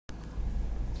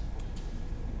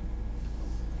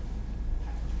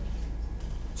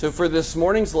So for this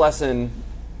morning's lesson,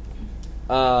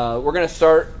 we're going to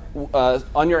start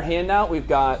on your handout. We've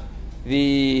got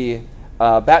the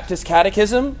Baptist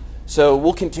Catechism. So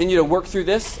we'll continue to work through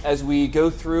this as we go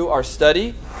through our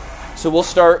study. So we'll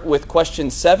start with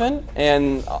question 7,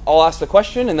 and I'll ask the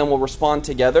question, and then we'll respond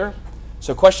together.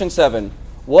 So question 7,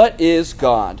 what is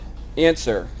God?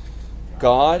 Answer,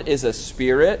 God is a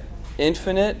spirit,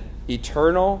 infinite,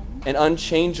 eternal, and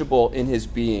unchangeable in his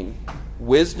being.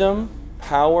 Wisdom,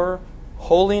 power,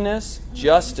 holiness,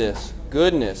 justice,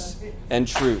 goodness, and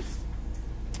truth.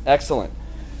 Excellent.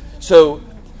 So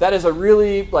that is a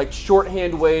really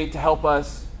shorthand way to help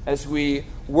us as we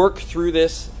work through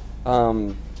this.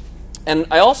 And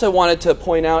I also wanted to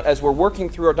point out, as we're working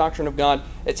through our doctrine of God,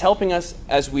 it's helping us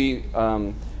as we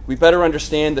better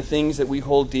understand the things that we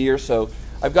hold dear. So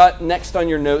I've got next on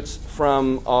your notes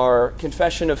from our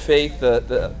Confession of Faith,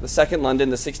 the Second London,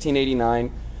 the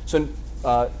 1689. So in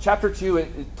chapter 2,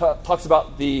 it talks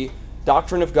about the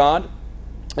doctrine of God.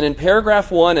 And in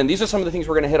paragraph 1, and these are some of the things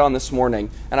we're going to hit on this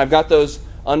morning, and I've got those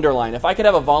underlined. If I could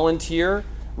have a volunteer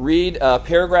read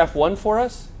paragraph 1 for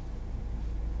us.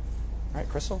 All right,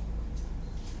 Crystal.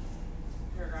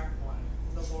 Paragraph 1.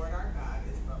 The Lord our God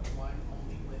is but one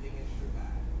only living and true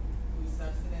God, whose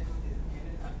substance is in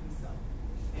and of himself,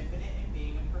 infinite in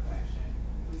being and perfection,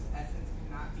 whose essence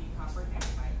cannot be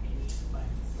comprehended by any but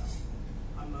himself.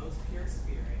 A most pure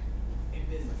spirit,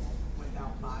 invisible,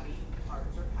 without body,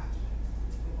 parts, or passions,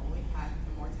 who only hath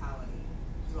immortality,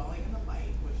 dwelling in the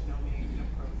light which no man can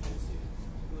approach unto,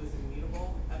 who is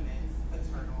immutable, immense,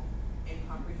 eternal,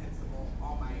 incomprehensible,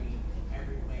 almighty, in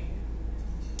every way.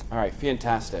 All right,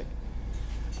 fantastic.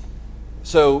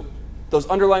 So those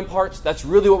underlined parts, that's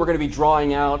really what we're going to be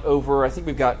drawing out over. I think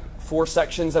we've got 4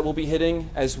 sections that we'll be hitting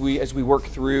as we work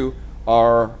through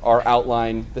our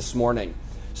outline this morning.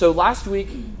 So last week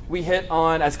we hit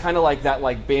on, as kind of like that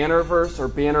banner verse or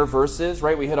banner verses,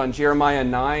 right? We hit on Jeremiah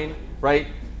 9, right?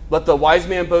 Let the wise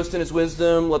man boast in his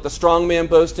wisdom, let the strong man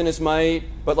boast in his might,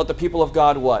 but let the people of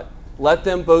God what? Let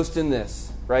them boast in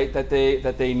this, right? That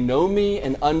they know me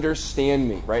and understand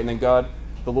me, right? And then God,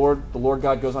 the Lord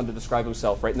God goes on to describe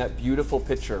himself, right? In that beautiful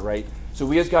picture, right? So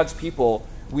we as God's people,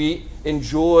 we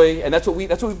enjoy, and that's what we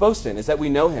boast in, is that we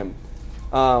know him.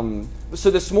 So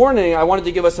this morning, I wanted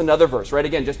to give us another verse, right?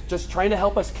 Again, just trying to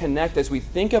help us connect as we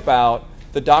think about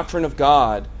the doctrine of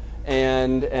God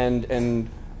and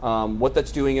what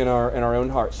that's doing in our own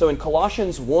heart. So in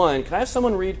Colossians 1, can I have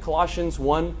someone read Colossians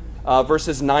 1,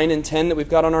 verses 9 and 10 that we've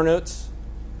got on our notes?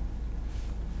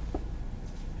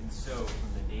 And so,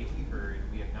 from the day we heard,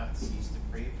 we have not ceased to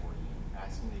pray for you,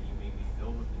 asking that you may be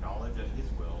filled with the knowledge of his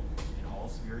will and all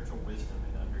spiritual wisdom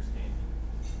and understanding,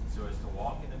 so as to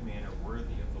walk in a manner worthy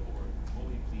of the Lord,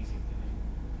 fully pleasing to him,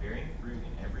 bearing fruit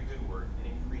in every good work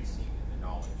and increasing in the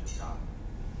knowledge of God.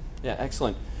 Yeah,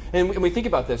 excellent. And we think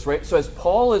about this, right? So as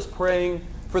Paul is praying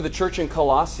for the church in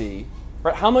Colossae,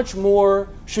 right, how much more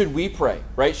should we pray,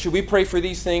 right? Should we pray for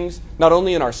these things not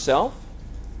only in ourselves,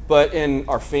 but in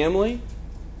our family,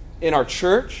 in our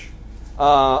church,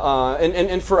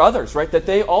 and for others, right? That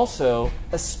they also,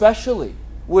 especially,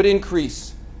 would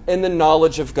increase in the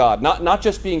knowledge of God. Not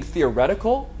just being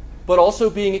theoretical, but also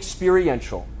being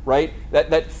experiential, right?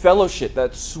 That fellowship,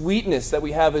 that sweetness that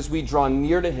we have as we draw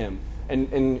near to him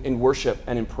in worship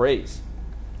and in praise.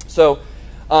 So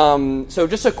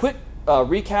just a quick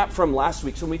recap from last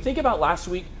week. So when we think about last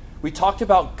week, we talked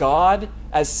about God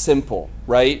as simple,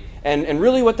 right? And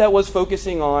really what that was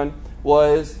focusing on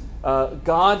was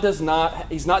God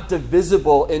he's not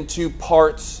divisible into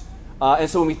parts. And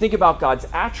so when we think about God's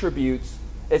attributes,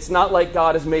 it's not like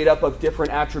God is made up of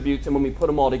different attributes, and when we put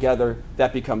them all together,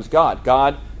 that becomes God.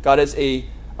 God is a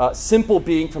simple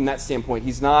being from that standpoint.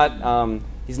 He's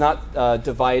not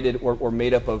divided or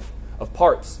made up of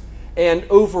parts. And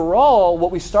overall,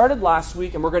 what we started last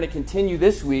week, and we're going to continue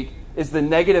this week, is the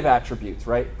negative attributes,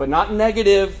 right? But not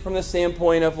negative from the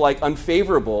standpoint of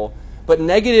unfavorable, but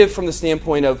negative from the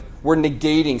standpoint of we're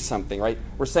negating something, right?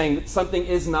 We're saying that something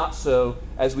is not so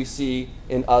as we see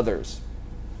in others.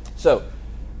 So,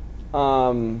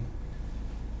 and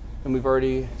we've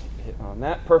already hit on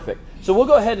that. Perfect. So we'll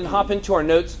go ahead and hop into our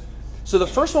notes. So the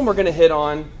first one we're going to hit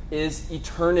on is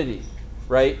eternity,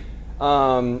 right?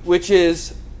 Which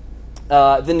is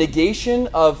the negation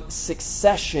of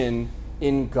succession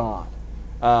in God.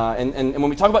 And when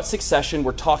we talk about succession,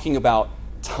 we're talking about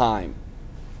time.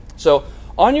 So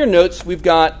on your notes, we've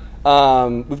got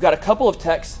a couple of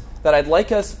texts that I'd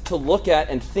like us to look at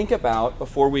and think about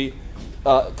before we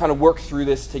kind of work through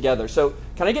this together. So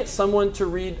can I get someone to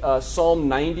read Psalm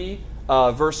 90,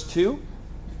 verse 2?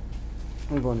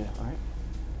 I'm going to, all right.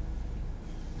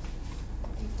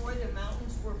 Before the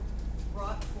mountains were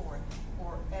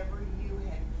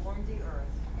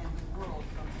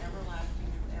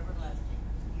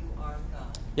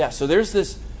Yeah, so here's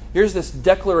this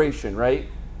declaration, right?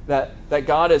 That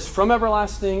God is from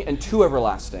everlasting and to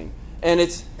everlasting. And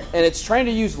it's trying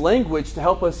to use language to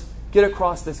help us get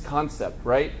across this concept,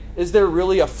 right? Is there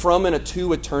really a from and a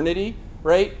to eternity,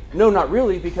 right? No, not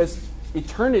really, because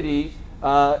eternity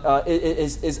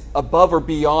is above or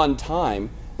beyond time,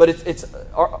 but it's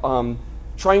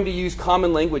trying to use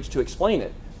common language to explain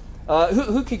it.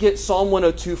 Who could get Psalm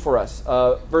 102 for us?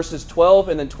 Verses 12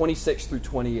 and then 26 through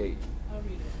 28. I'll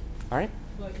read it. All right?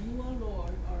 But you, O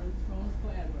Lord, are enthroned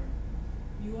forever.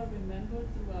 You are remembered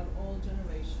throughout all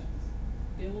generations.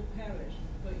 They will perish,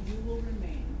 but you will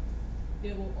remain.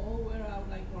 They will all wear out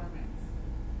like garments.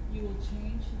 You will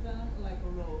change them like a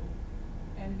robe,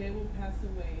 and they will pass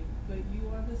away. But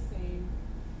you are the same,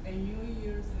 and your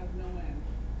years have no end.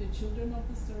 The children of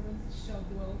the servants shall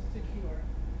dwell secure.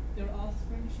 Their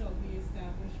offspring shall be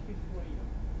established before you.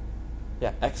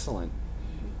 Yeah, excellent.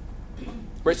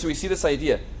 Right, so we see this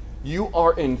idea. You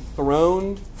are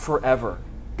enthroned forever.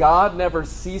 God never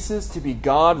ceases to be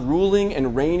God, ruling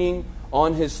and reigning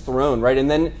on his throne, right? And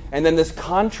then this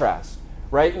contrast,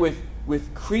 right,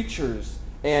 with creatures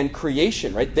and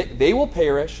creation, right? They will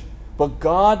perish, but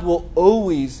God will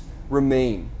always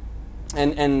remain.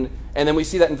 And then we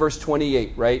see that in verse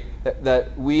 28, right?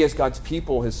 That we as God's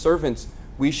people, his servants,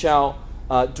 we shall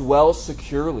dwell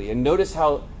securely. And notice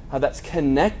how that's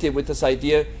connected with this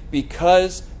idea,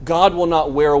 because God will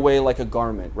not wear away like a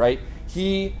garment, right?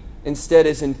 He instead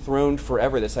is enthroned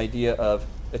forever, this idea of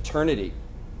eternity.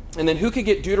 And then who could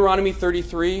get Deuteronomy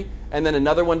 33, and then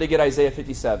another one to get Isaiah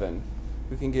 57?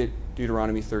 Who can get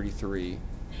Deuteronomy 33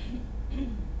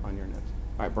 on your notes?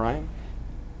 All right, Brian?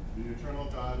 The eternal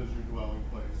God is your dwelling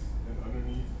place, and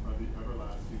underneath are the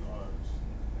everlasting arms.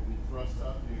 And he thrust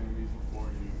out the enemies before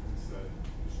you and said,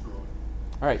 destroy.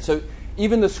 All right, so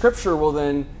even the scripture will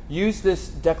then use this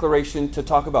declaration to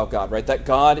talk about God, right? That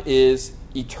God is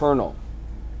eternal.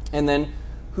 And then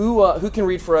who can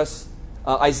read for us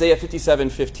Isaiah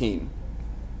 57:15?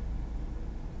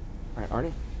 All right,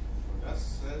 Arnie?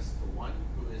 Thus says the one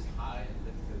who is high and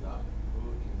lifted up,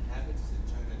 who inhabits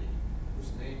eternity,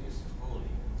 whose name is holy.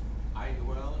 I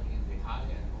dwell in the high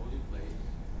and holy place,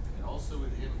 and also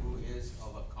with him who is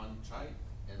of a contrite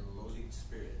and lowly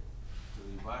spirit, to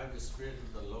revive the spirit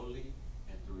of the lowly,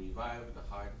 and to revive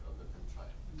the heart of the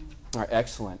contrite. All right,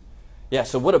 excellent. Yeah,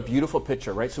 so what a beautiful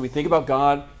picture, right? So we think about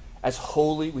God as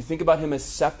holy. We think about him as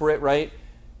separate, right?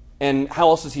 And how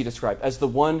else is he described? As the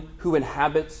one who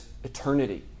inhabits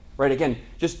eternity, right? Again,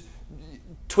 just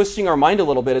twisting our mind a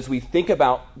little bit as we think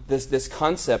about this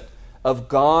concept of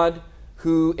God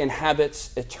who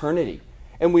inhabits eternity.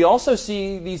 And we also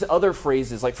see these other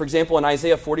phrases, like, for example, in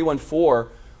Isaiah 41:4,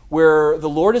 where the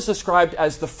Lord is described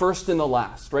as the first and the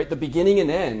last, right? The beginning and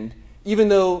end, even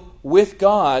though with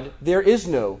God there is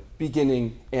no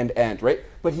beginning and end, right?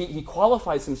 But he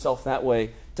qualifies himself that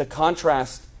way to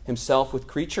contrast himself with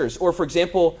creatures. Or, for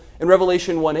example, in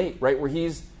Revelation 1:8, right, where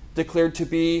he's declared to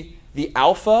be the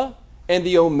Alpha and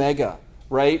the Omega,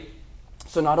 right?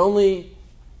 So not only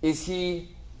is he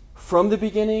from the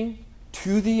beginning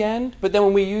to the end, but then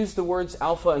when we use the words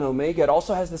Alpha and Omega, it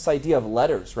also has this idea of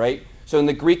letters, right? So in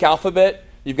the Greek alphabet,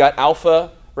 you've got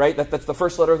Alpha, right? That's the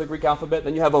first letter of the Greek alphabet.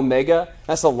 Then you have Omega.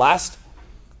 That's the last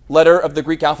letter of the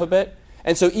Greek alphabet.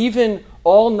 And so even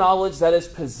all knowledge that is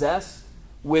possessed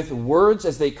with words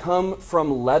as they come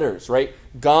from letters, right?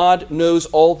 God knows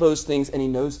all those things, and he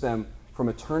knows them from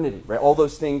eternity, right? All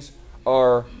those things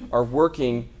are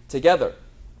working together.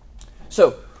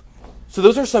 So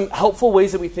those are some helpful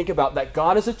ways that we think about that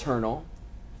God is eternal.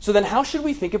 So then how should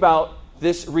we think about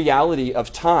this reality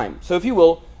of time? So if you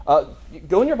will,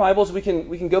 go in your Bibles, we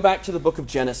can go back to the book of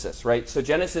Genesis, right? So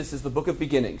Genesis is the book of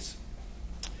beginnings.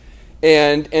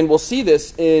 And we'll see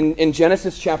this in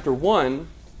Genesis chapter 1.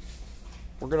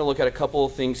 We're going to look at a couple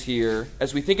of things here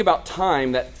as we think about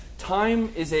time, that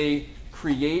time is a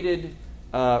created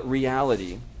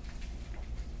reality.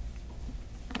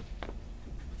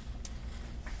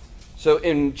 So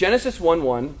in Genesis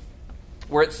 1:1,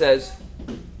 where it says,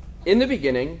 in the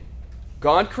beginning,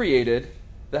 God created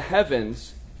the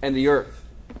heavens and the earth.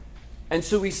 And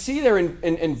so we see there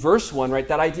in verse 1, right,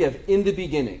 that idea of in the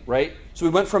beginning, right? So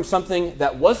we went from something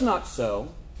that was not so,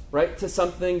 right, to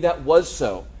something that was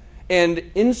so. And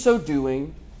in so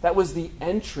doing, that was the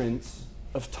entrance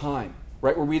of time,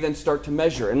 right, where we then start to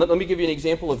measure. And let me give you an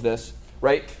example of this,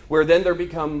 right, where then there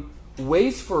become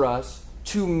ways for us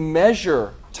to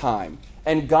measure time.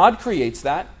 And God creates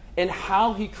that, and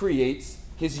how he creates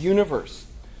his universe.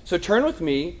 So turn with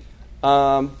me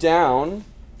down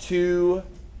to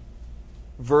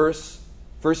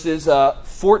verses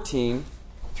 14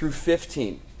 through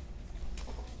 15.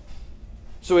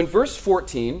 So in verse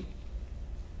 14,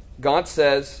 God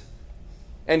says,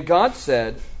 "And God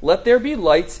said, let there be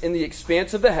lights in the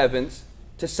expanse of the heavens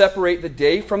to separate the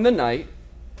day from the night,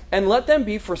 and let them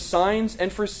be for signs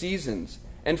and for seasons,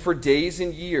 and for days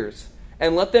and years.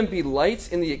 And let them be lights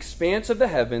in the expanse of the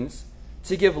heavens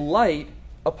to give light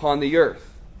upon the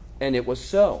earth." And it was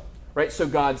so. Right? So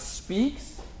God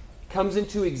speaks, comes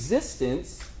into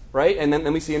existence, right? And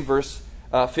then we see in verse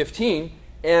 15,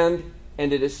 and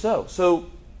it is so.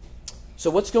 So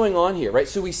what's going on here, right?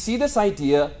 So we see this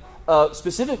idea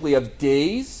specifically of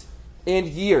days and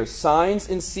years, signs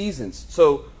and seasons.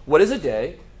 So what is a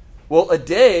day? Well, a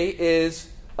day is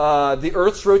the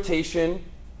Earth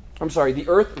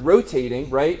rotating,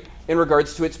 right, in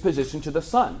regards to its position to the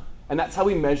sun. And that's how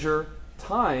we measure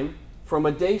time from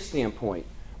a day standpoint,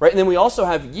 right? And then we also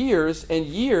have years, and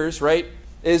years, right,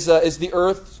 is the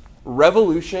Earth's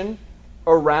revolution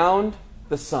around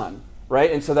the sun,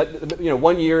 right? And so that,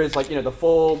 1 year is like, the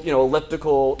full,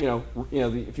 elliptical,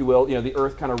 if you will, the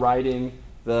Earth kind of riding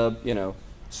the,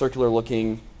 circular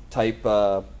looking type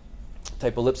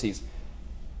ellipses.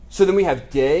 So then we have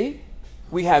day,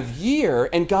 we have year,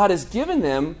 and God has given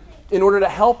them in order to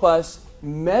help us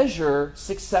measure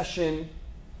succession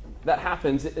that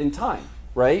happens in time,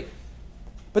 right?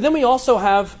 But then we also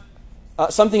have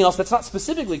something else that's not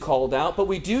specifically called out, but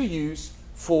we do use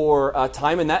for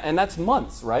time, and that's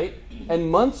months, right? And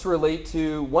months relate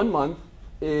to, 1 month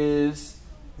is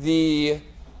the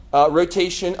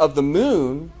rotation of the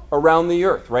moon around the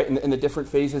earth, right? And the different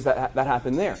phases that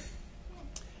happen there.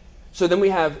 So then we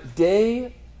have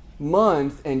day,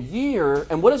 month, and year,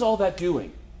 and what is all that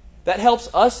doing? That helps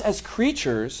us as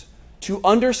creatures to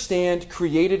understand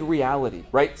created reality,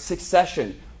 right?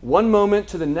 Succession, one moment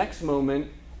to the next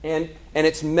moment, and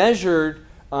it's measured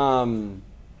in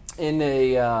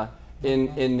the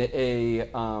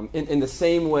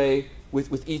same way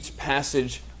with each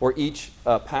passage or each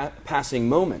passing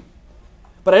moment.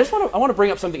 But I want to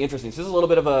bring up something interesting. So this is a little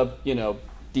bit of a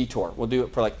detour. We'll do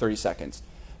it for like 30 seconds.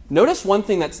 Notice one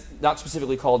thing that's not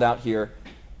specifically called out here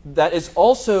that is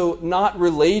also not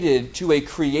related to a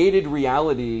created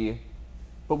reality,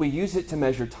 but we use it to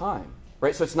measure time,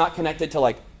 right? So it's not connected to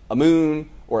like a moon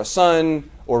or a sun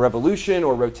or revolution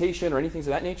or rotation or anything of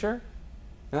that nature.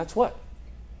 And that's what?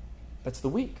 That's the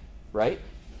week, right?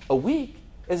 A week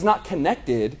is not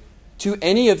connected to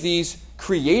any of these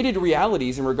created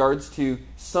realities in regards to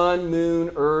sun,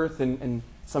 moon, earth, and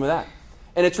some of that.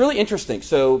 And it's really interesting.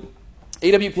 So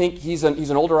A.W. Pink, he's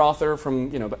an older author from,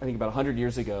 I think about 100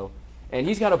 years ago. And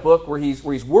he's got a book where he's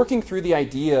working through the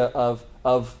idea of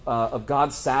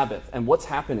God's Sabbath and what's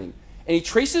happening. And he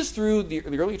traces through the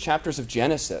early chapters of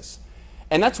Genesis.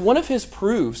 And that's one of his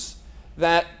proofs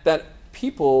that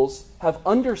peoples have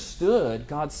understood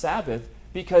God's Sabbath,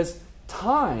 because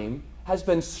time has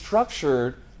been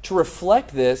structured to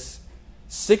reflect this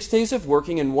 6 days of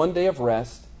working and 1 day of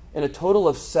rest, and a total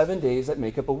of 7 days that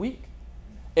make up a week.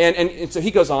 And so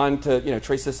he goes on to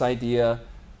trace this idea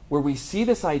where we see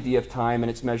this idea of time and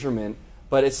its measurement,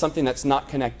 but it's something that's not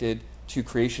connected to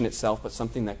creation itself, but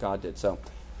something that God did. So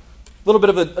a little bit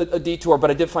of a detour, but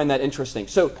I did find that interesting.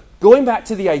 So going back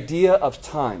to the idea of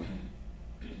time.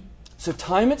 So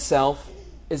time itself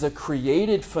is a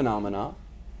created phenomena,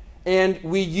 and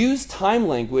we use time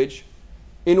language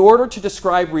in order to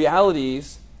describe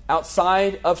realities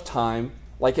outside of time,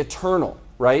 like eternal,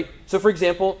 right? So for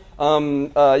example,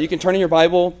 you can turn in your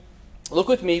Bible, look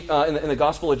with me in the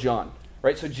Gospel of John,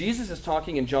 right? So Jesus is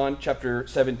talking in John chapter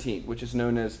 17, which is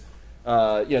known as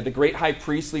the great high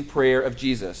priestly prayer of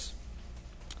Jesus,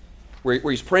 where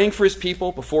he's praying for his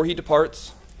people before he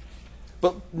departs.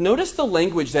 But notice the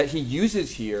language that he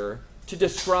uses here to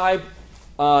describe,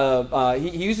 he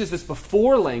uses this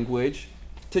before language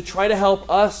to try to help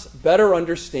us better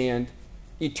understand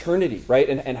eternity, right?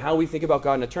 And how we think about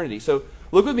God in eternity. So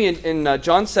look with me in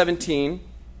John 17,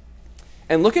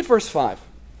 and look at verse 5,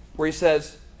 where he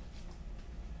says,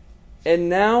 "And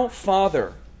now,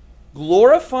 Father,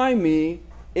 glorify me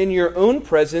in your own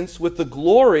presence with the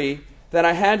glory that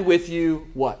I had with you,"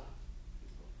 what?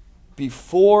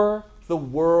 Before the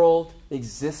world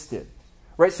existed.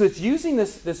 Right? So it's using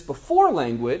this before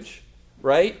language,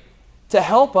 right, to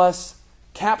help us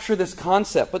capture this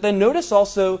concept. But then notice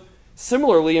also,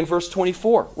 similarly in verse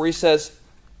 24, where he says,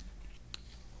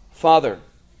 "Father,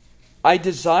 I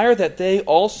desire that they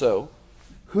also,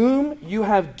 whom you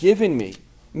have given me,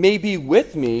 may be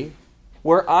with me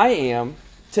where I am,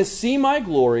 to see my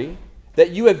glory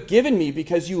that you have given me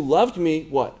because you loved me,"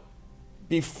 what?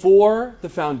 Before the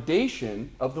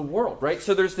foundation of the world, right?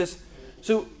 So there's this,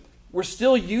 so we're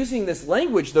still using this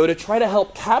language, though, to try to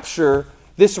help capture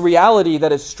this reality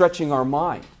that is stretching our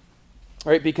mind,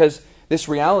 right? Because this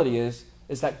reality is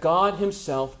that God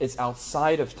himself is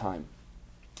outside of time.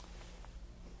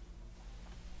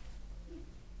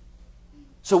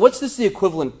 So what's this the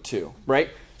equivalent to,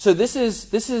 right? So this is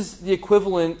the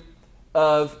equivalent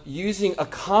of using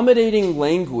accommodating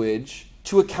language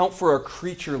to account for our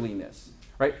creatureliness,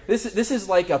 right? This is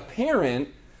like a parent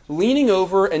leaning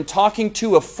over and talking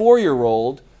to a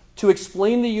 4-year-old to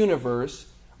explain the universe,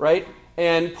 right?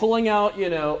 And pulling out,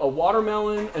 a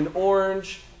watermelon, an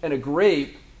orange, and a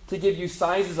grape to give you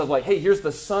sizes of like, hey, here's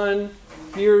the sun,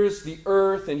 here's the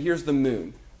earth, and here's the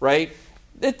moon, right?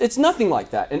 It's nothing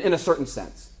like that in a certain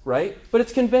sense, right? But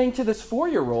it's conveying to this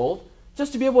 4-year-old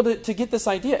just to be able to get this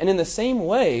idea. And in the same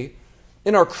way,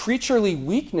 in our creaturely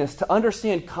weakness to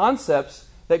understand concepts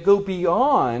that go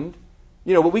beyond,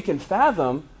 what we can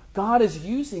fathom, God is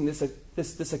using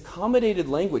this accommodated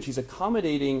language. He's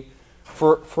accommodating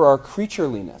for our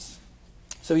creatureliness.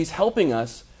 So he's helping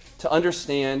us to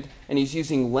understand, and he's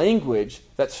using language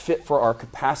that's fit for our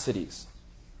capacities.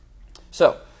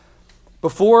 So,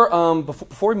 before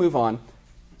we move on,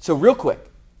 so real quick,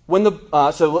 when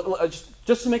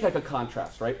just to make like a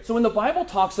contrast, right? So when the Bible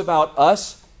talks about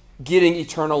us getting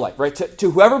eternal life, right?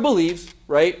 To whoever believes,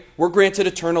 right, we're granted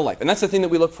eternal life. And that's the thing that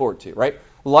we look forward to, right?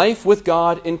 Life with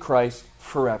God in Christ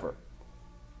forever.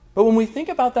 But when we think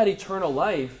about that eternal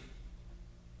life,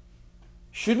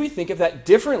 should we think of that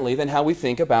differently than how we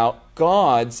think about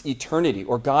God's eternity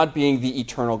or God being the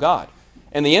eternal God?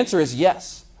 And the answer is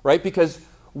yes, right? Because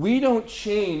we don't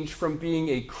change from being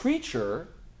a creature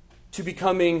to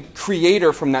becoming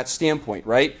creator from that standpoint,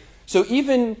 right? So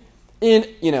even in,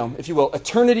 if you will,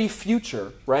 eternity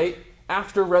future, right?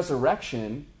 After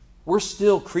resurrection, we're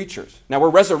still creatures. Now, we're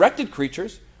resurrected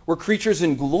creatures. We're creatures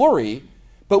in glory,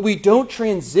 but we don't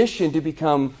transition to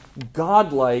become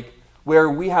godlike where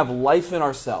we have life in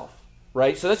ourselves,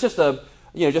 right? So that's just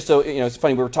it's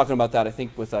funny, we were talking about that, I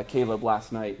think, with Caleb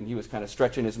last night, and he was kind of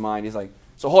stretching his mind. He's like,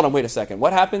 so hold on, wait a second.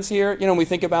 What happens here? When we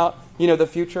think about, the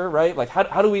future, right? Like,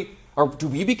 how do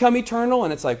we become eternal?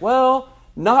 And it's like, well,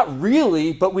 not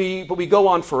really, but we go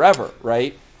on forever,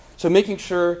 right? So making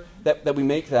sure that we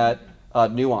make that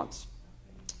nuance.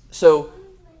 So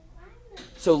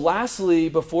lastly,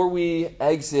 before we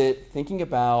exit thinking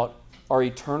about our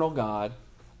eternal God,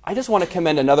 I just want to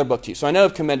commend another book to you. So I know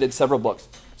I've commended several books.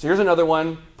 So here's another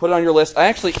one. Put it on your list.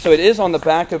 So it is on the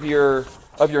back of your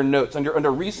notes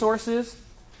under resources.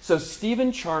 So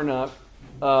Stephen Charnock,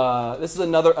 this is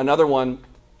another one.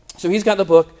 So he's got the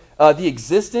book, The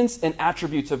Existence and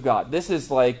Attributes of God. This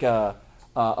is like a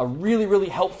really, really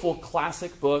helpful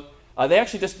classic book. They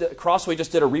actually Crossway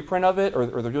just did a reprint of it, or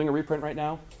they're doing a reprint right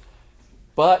now.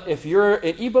 But if you're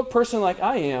an ebook person like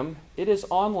I am, it is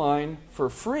online for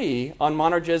free on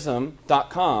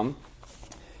monergism.com.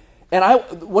 And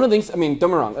one of the things, don't get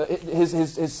me wrong,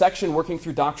 his section, Working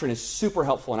Through Doctrine, is super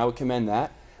helpful, and I would commend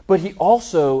that. But he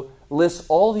also lists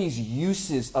all these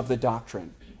uses of the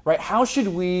doctrine, right? How should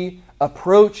we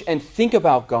approach and think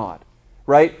about God,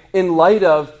 right, in light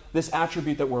of this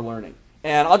attribute that we're learning?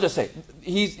 And I'll just say,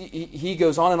 he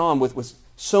goes on and on with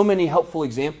so many helpful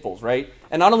examples, right?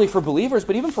 And not only for believers,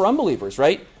 but even for unbelievers,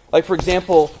 right? Like, for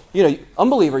example,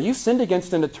 unbeliever, you've sinned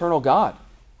against an eternal God.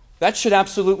 That should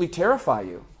absolutely terrify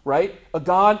you, right? A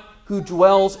God who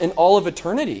dwells in all of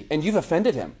eternity, and you've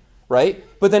offended him, right?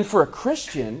 But then for a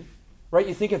Christian, right,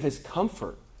 you think of his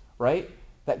comfort, right?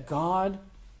 That God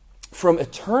from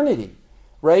eternity,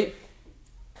 right,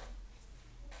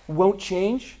 won't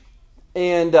change.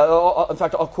 And in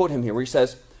fact, I'll quote him here where he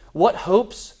says, "What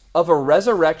hopes of a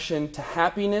resurrection to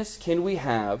happiness can we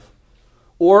have,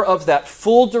 or of that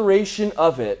full duration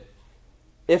of it,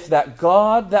 if that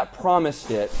God that promised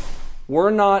it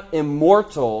were not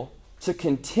immortal to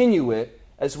continue it,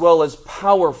 as well as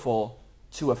powerful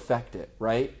to effect it,"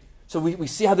 right? So we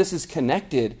see how this is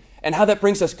connected and how that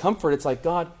brings us comfort. It's like,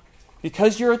 God,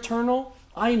 because you're eternal,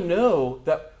 I know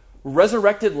that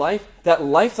resurrected life, that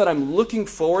life that I'm looking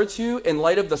forward to in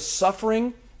light of the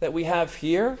suffering that we have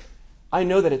here, I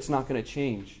know that it's not going to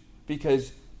change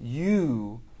because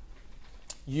you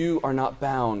are not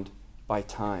bound by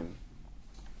time.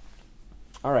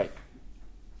 All right.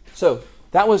 So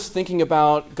that was thinking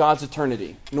about God's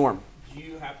eternity. Norm. Do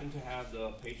you happen to have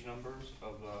the page numbers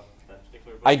of that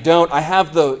particular book? I don't. I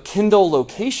have the Kindle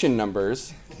location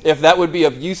numbers, if that would be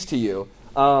of use to you.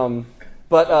 What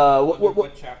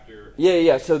chapter?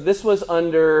 Yeah. So this was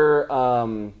under,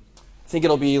 I think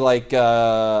it'll be like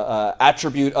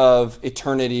attribute of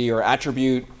eternity or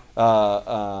attribute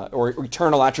or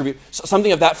eternal attribute,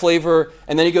 something of that flavor.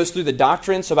 And then he goes through the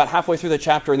doctrine, so about halfway through the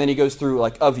chapter, and then he goes through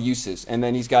like of uses, and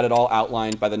then he's got it all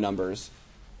outlined by the numbers.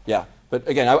 Yeah, but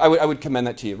again, I would commend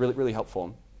that to you. Really, really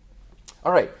helpful.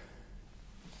 All right.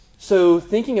 So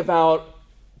thinking about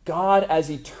God as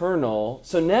eternal.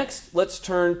 So next, let's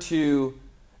turn to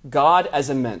God as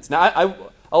immense. Now,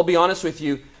 I'll be honest with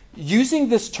you. Using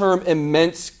this term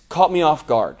immense caught me off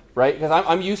guard, right? Because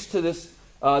I'm used to this,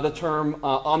 the term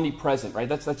omnipresent, right?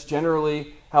 That's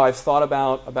generally how I've thought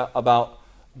about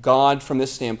God from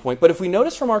this standpoint. But if we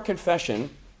notice from our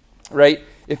confession, right?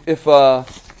 If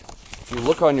you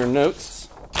look on your notes,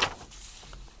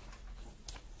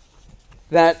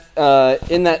 that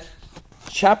in that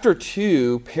chapter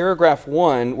 2, paragraph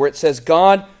 1, where it says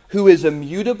God who is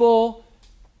immutable,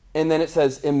 and then it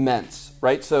says immense,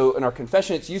 right? So in our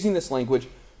confession, it's using this language,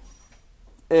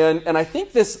 and I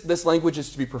think this language is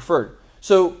to be preferred.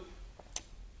 So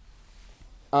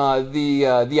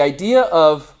the idea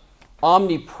of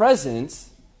omnipresence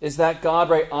is that God,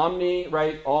 right? Omni,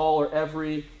 right? All or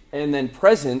every, and then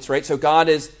presence, right? So God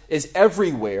is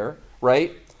everywhere,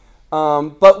 right?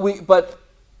 But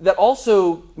that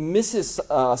also misses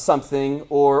something,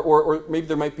 or maybe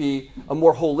there might be a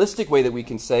more holistic way that we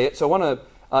can say it. So I want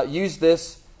to use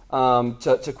this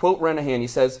to quote Renahan. He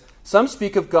says, "Some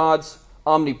speak of God's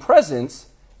omnipresence,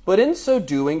 but in so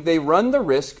doing, they run the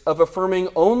risk of affirming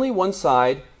only one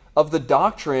side of the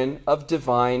doctrine of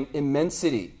divine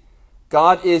immensity.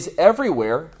 God is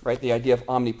everywhere," right? The idea of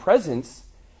omnipresence,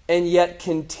 "and yet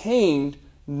contained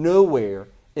nowhere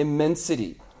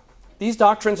immensity. These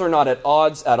doctrines are not at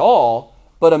odds at all,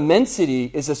 but immensity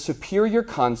is a superior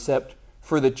concept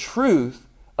for the truth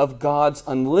of God's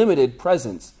unlimited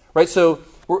presence." Right? So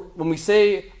when we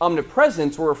say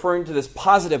omnipresence, we're referring to this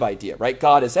positive idea, right?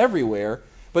 God is everywhere.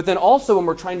 But then also when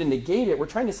we're trying to negate it, we're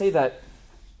trying to say that,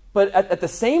 but at the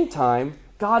same time,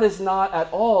 God is not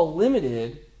at all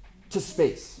limited to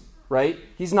space, right?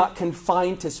 He's not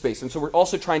confined to space. And so we're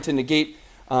also trying to negate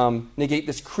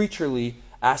this creaturely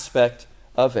aspect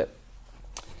of it.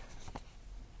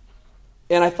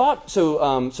 And I thought, so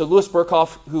Louis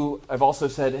Berkhoff, who I've also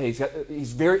said, hey,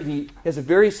 he has a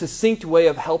very succinct way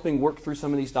of helping work through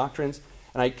some of these doctrines,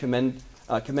 and I commend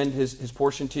his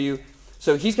portion to you.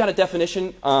 So he's got a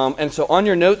definition, and so on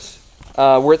your notes,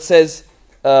 where it says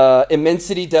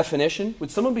immensity definition, would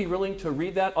someone be willing to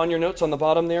read that on your notes on the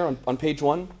bottom there on page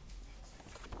 1?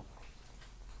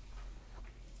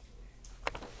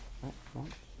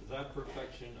 That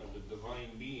perfection of the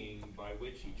divine being by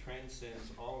which he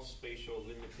transcends all spatial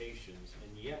limitations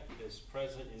and yet is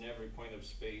present in every point of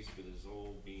space with his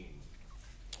whole being.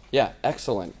 Yeah,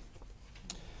 excellent.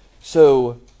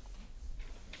 So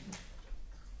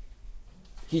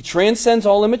he transcends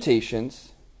all limitations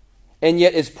and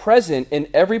yet is present in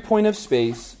every point of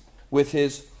space with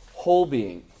his whole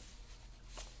being.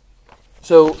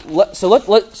 So let's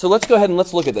go ahead and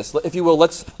let's look at this. If you will,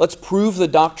 let's prove the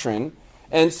doctrine.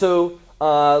 And so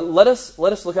let us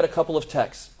look at a couple of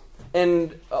texts.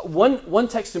 And one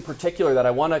text in particular that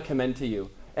I want to commend to you,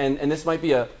 and this might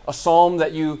be a psalm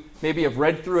that you maybe have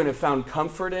read through and have found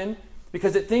comfort in,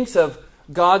 because it thinks of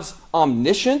God's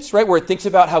omniscience, right, where it thinks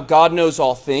about how God knows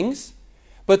all things,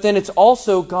 but then it's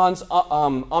also God's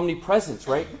omnipresence,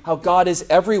 right, how God is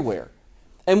everywhere.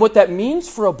 And what that means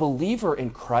for a believer in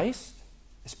Christ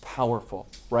is powerful,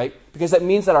 right, because that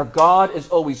means that our God is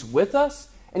always with us,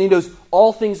 and he knows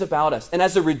all things about us. And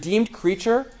as a redeemed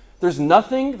creature, there's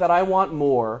nothing that I want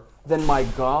more than my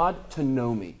God to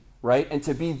know me, right? And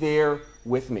to be there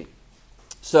with me.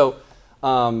 So,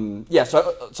 so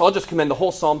I'll just commend the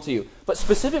whole psalm to you. But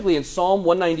specifically in Psalm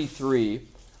 193,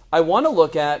 I want to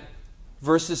look at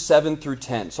verses 7 through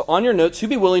 10. So on your notes, who'd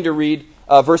be willing to read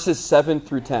verses 7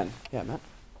 through 10? Yeah, Matt.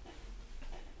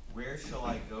 Where shall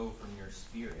I go from your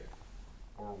spirit?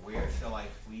 Or where shall I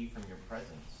flee from your presence?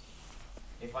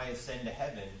 If I ascend to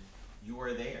heaven, you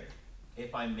are there.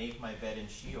 If I make my bed in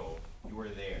Sheol, you are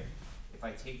there. If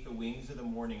I take the wings of the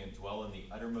morning and dwell in the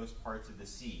uttermost parts of the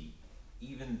sea,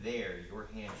 even there your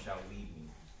hand shall lead me,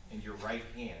 and your right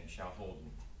hand shall hold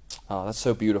me. Oh, that's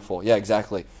so beautiful. Yeah,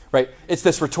 exactly. Right? It's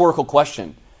this rhetorical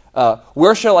question.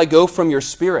 Where shall I go from your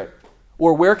spirit?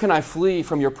 Or where can I flee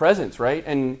from your presence, right?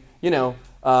 And,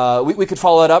 we could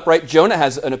follow it up, right? Jonah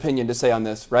has an opinion to say on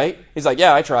this, right? He's like,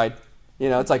 yeah, I tried.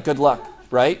 It's like, good luck,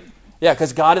 right? Yeah,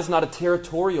 because God is not a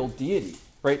territorial deity,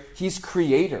 right? He's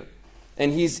creator.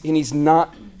 And he's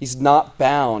not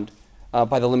bound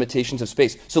by the limitations of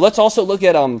space. So let's also look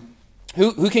at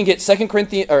who can get 2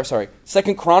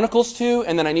 Chronicles 2,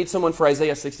 and then I need someone for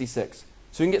Isaiah 66.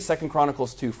 So you can get 2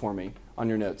 Chronicles 2 for me on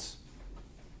your notes.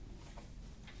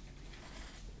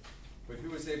 But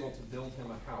who is able to build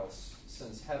him a house,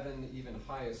 since heaven, even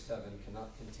highest heaven, cannot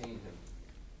contain him?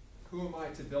 Who am I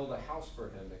to build a house for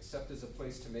him, except as a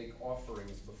place to make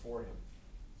offerings before him?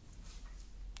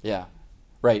 Yeah,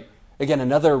 right. Again,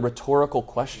 another rhetorical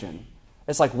question.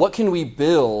 It's like, what can we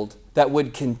build that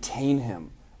would contain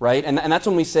him, right? And that's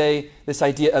when we say this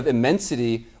idea of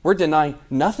immensity, we're denying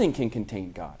nothing can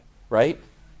contain God, right?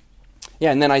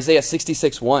 Yeah, and then Isaiah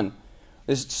 66:1.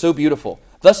 This is so beautiful.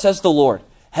 Thus says the Lord,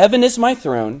 heaven is my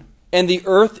throne, and the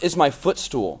earth is my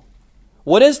footstool.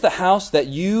 What is the house that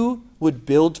you would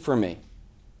build for me?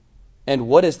 And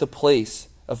what is the place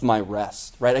of my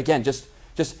rest? Right? Again, just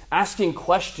asking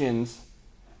questions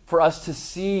for us to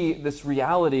see this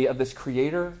reality of this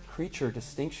creator-creature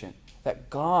distinction. That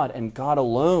God and God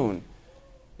alone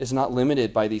is not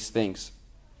limited by these things.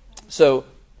 So,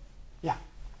 yeah.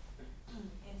 In 2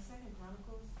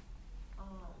 Chronicles,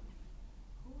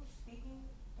 who was speaking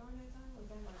during that time? Was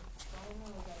that like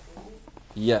Solomon or was that David?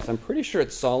 Yes, I'm pretty sure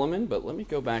it's Solomon, but let me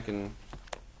go back and...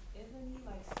 Isn't he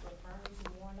like referring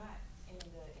to more not in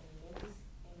the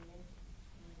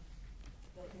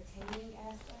containing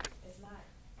aspect? It's not.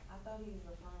 I thought he was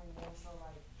referring more so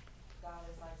like God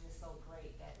is like just so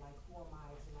great that like who am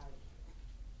I to like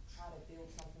try to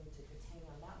build something to contain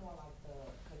him? Not more like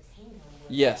the contain him.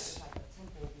 Yes. Like a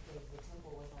temple, because the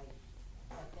temple was like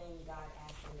a thing God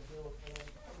asked him to build for them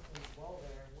to dwell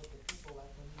there with the people,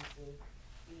 like when he used to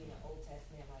be in the Old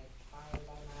Testament, like fire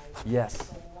by night. Yes.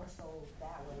 So more so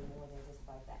that way, more than just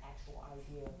like the actual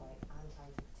idea of like I'm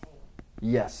trying to contain him.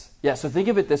 Yes. Yeah, so think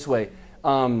of it this way.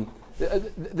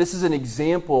 This is an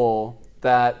example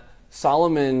that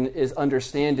Solomon is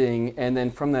understanding, and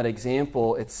then from that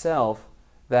example itself,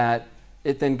 that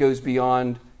it then goes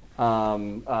beyond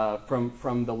from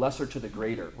the lesser to the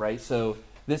greater, right? So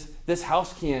this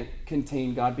house can't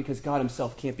contain God because God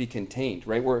himself can't be contained,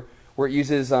 right? Where it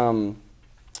uses the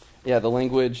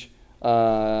language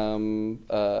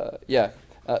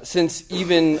since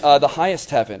even the highest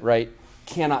heaven, right,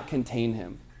 cannot contain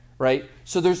him, right?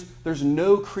 So there's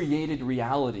no created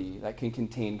reality that can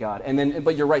contain God. And then,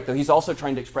 but you're right, though, he's also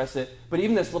trying to express it. But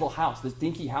even this little house, this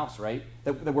dinky house, right,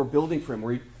 that we're building for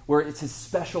him, where it's his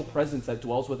special presence that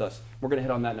dwells with us. We're going to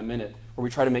hit on that in a minute, where we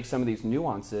try to make some of these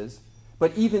nuances.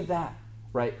 But even that,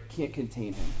 right, can't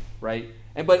contain him, right?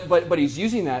 And but he's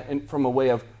using that from a way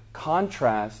of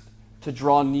contrast to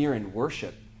draw near and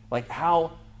worship. Like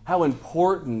how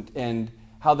important and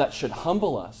how that should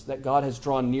humble us, that God has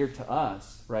drawn near to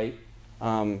us, right?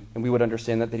 And we would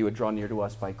understand that he would draw near to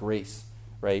us by grace,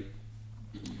 right?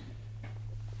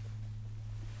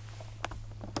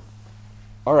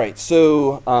 All right,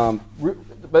 so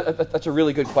but that's a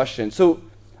really good question. So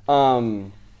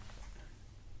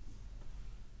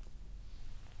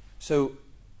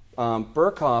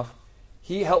Berkhoff,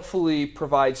 he helpfully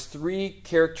provides three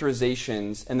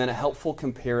characterizations and then a helpful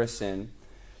comparison.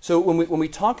 So when we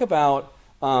talk about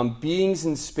beings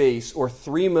in space, or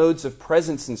three modes of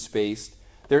presence in space,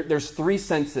 there's three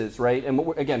senses, right? And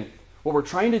what we're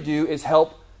trying to do is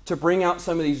help to bring out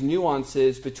some of these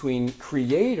nuances between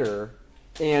creator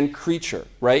and creature,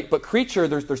 right? But creature,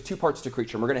 there's two parts to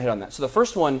creature, and we're going to hit on that. So the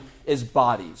first one is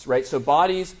bodies, right? So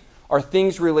bodies are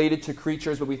things related to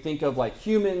creatures, but we think of like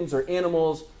humans or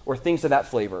animals or things of that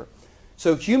flavor.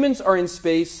 So humans are in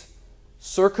space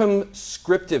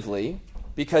circumscriptively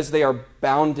because they are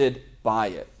bounded by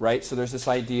it, right? So there's this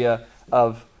idea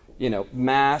of,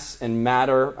 mass and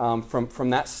matter from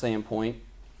that standpoint.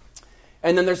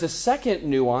 And then there's a second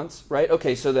nuance, right?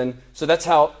 Okay, so that's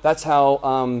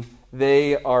how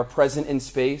they are present in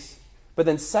space. But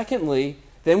then secondly,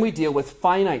 then we deal with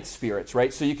finite spirits,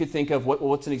 right? So you could think of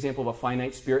what's an example of a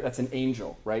finite spirit? That's an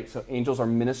angel, right? So angels are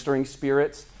ministering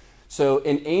spirits. So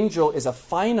an angel is a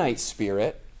finite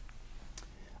spirit,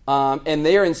 and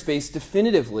they are in space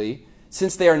definitively,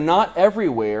 since they are not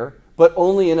everywhere, but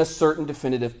only in a certain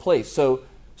definitive place. So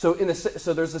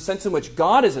there's a sense in which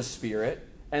God is a spirit,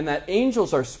 and that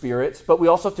angels are spirits, but we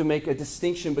also have to make a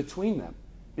distinction between them,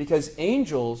 because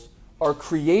angels are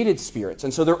created spirits,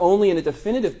 and so they're only in a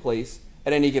definitive place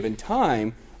at any given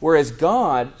time, whereas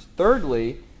God,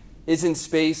 thirdly, is in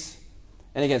space.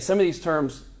 And again, some of these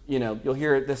terms, you'll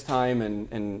hear it this time,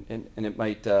 and it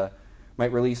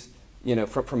might release,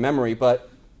 from memory, but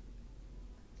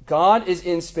God is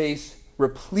in space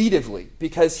repletively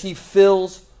because he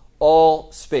fills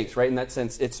all space, right? In that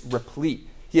sense, it's replete.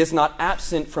 He is not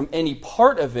absent from any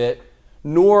part of it,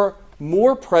 nor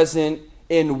more present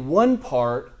in one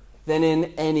part than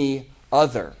in any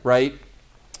other, right?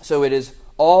 So it is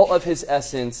all of his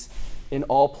essence in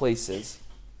all places.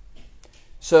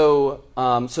 So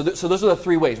those are the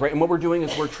three ways, right? And what we're doing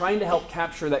is we're trying to help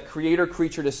capture that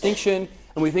creator-creature distinction,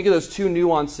 and we think of those two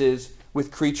nuances with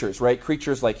creatures, right?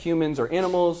 Creatures like humans or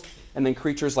animals, and then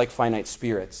creatures like finite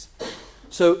spirits.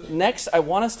 So next, I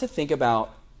want us to think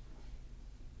about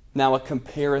now a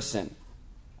comparison.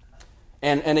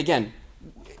 And again,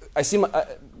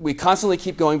 we constantly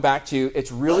keep going back to,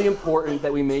 it's really important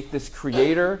that we make this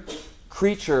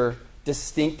creator-creature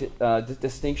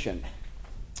distinction.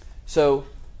 So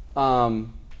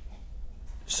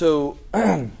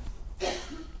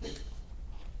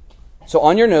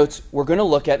on your notes, we're going to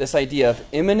look at this idea of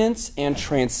immanence and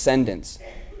transcendence.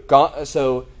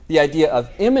 So the idea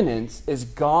of immanence is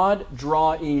God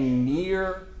drawing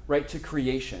near, right, to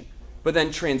creation. But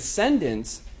then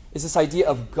transcendence is this idea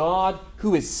of God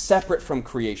who is separate from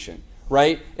creation,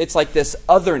 right? It's like this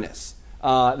otherness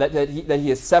that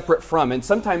he is separate from. And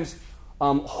sometimes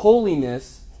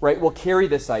holiness, right, will carry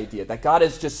this idea that God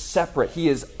is just separate. He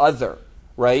is other,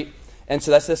 right? And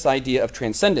so that's this idea of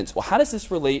transcendence. Well, how does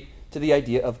this relate to the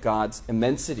idea of God's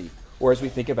immensity, or as we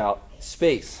think about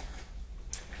space?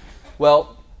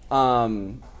 Well,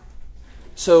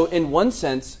 so in one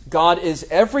sense, God is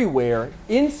everywhere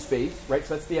in space, right?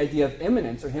 So that's the idea of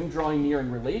immanence, or him drawing near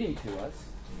and relating to us.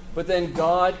 But then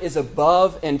God is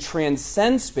above and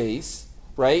transcends space,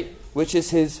 right? Which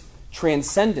is his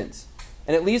transcendence.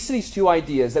 And it leads to these two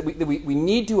ideas that we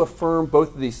need to affirm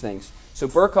both of these things. So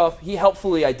Berkhoff, he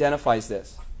helpfully identifies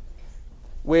this,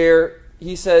 where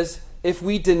he says, if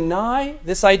we deny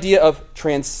this idea of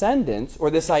transcendence, or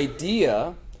this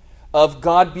idea of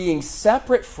God being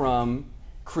separate from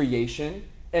creation,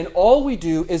 and all we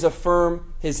do is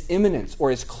affirm his immanence or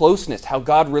his closeness, how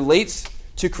God relates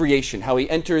to creation, how he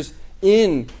enters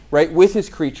in, right, with his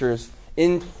creatures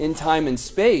in time and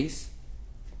space,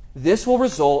 this will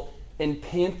result in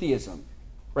pantheism,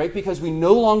 right? Because we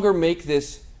no longer make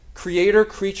this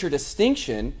creator-creature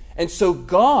distinction, and so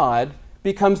God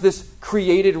becomes this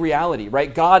created reality,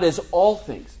 right? God is all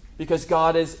things, because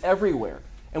God is everywhere.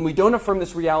 And we don't affirm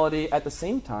this reality at the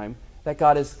same time that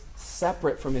God is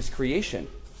separate from his creation.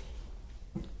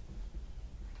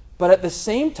 But at the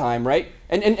same time, right,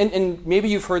 and maybe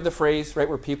you've heard the phrase, right,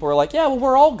 where people are like, yeah, well,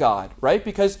 we're all God, right?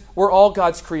 Because we're all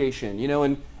God's creation, you know,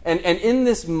 and in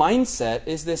this mindset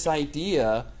is this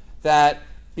idea that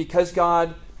because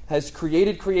God has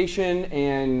created creation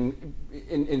and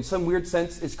in some weird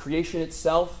sense is creation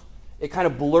itself, it kind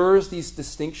of blurs these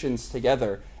distinctions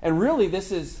together. And really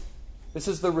this is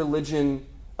the religion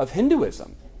of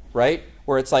Hinduism, right?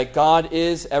 Where it's like God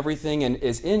is everything and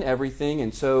is in everything,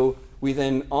 and so we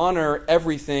then honor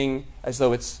everything as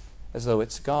though it's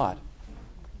God.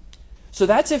 So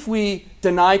that's if we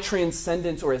deny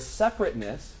transcendence or a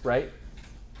separateness, right?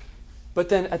 But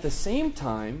then at the same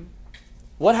time,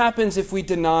 what happens if we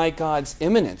deny God's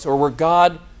immanence, or where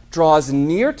God draws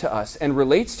near to us and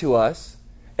relates to us,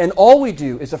 and all we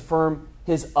do is affirm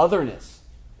his otherness,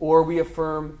 or we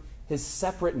affirm his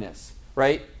separateness,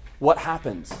 right? What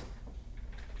happens?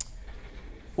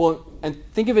 Well, and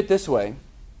think of it this way.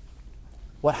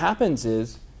 What happens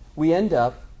is we end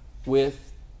up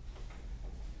with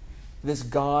this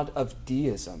God of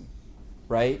deism,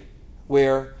 right?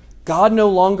 Where God no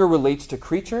longer relates to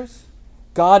creatures.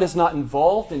 God is not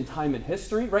involved in time and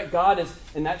history, right? God is,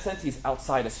 in that sense, he's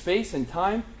outside of space and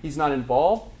time. He's not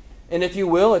involved. And if you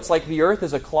will, it's like the earth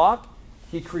is a clock.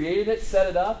 He created it, set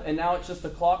it up, and now it's just the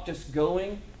clock just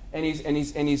going, and he's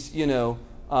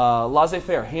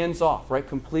laissez-faire, hands off, right?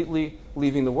 Completely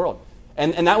leaving the world.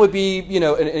 And that would be, you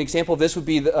know, an example of this would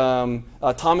be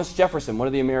Thomas Jefferson, one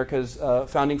of the America's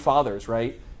founding fathers,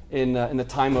 right? In the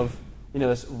time of, you know,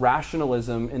 this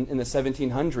rationalism in the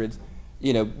 1700s,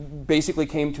 you know, basically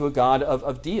came to a God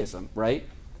of deism, right?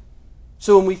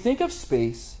 So when we think of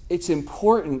space, it's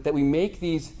important that we make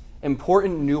these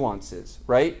important nuances,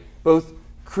 right? Both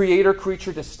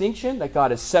creator-creature distinction, that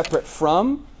God is separate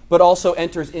from, but also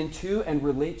enters into and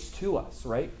relates to us,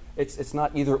 right? It's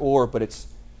not either or, but it's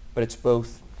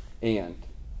both and.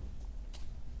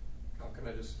 Can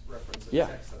I just reference a Yeah.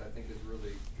 text that I think is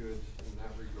really good in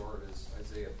that regard is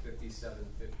Isaiah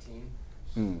 57:15,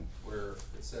 where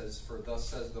it says, "For thus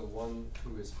says the one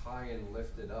who is high and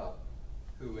lifted up,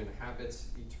 who inhabits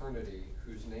eternity,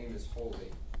 whose name is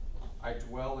holy. I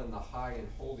dwell in the high and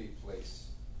holy place,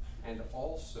 and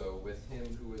also with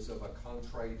him who is of a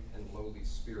contrite and lowly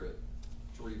spirit,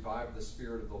 to revive the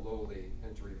spirit of the lowly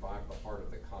and to revive the heart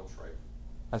of the contrite."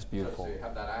 That's beautiful. So you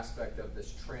have that aspect of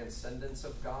this transcendence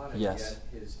of God, and Yes.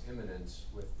 yet his immanence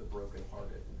with the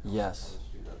brokenhearted. And how Yes. it comes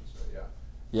to them. So yeah.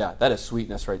 Yeah, that is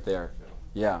sweetness right there.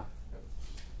 Yeah.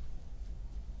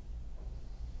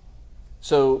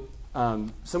 So,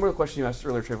 similar question you asked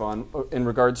earlier, Trayvon, in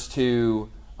regards to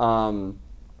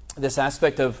this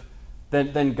aspect of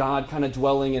than God kind of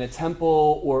dwelling in a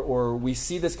temple, or we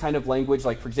see this kind of language,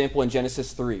 like, for example, in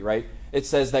Genesis 3, right? It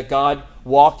says that God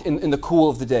walked in the cool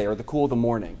of the day, or the cool of the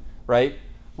morning, right?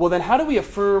 Well, then how do we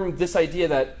affirm this idea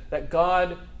that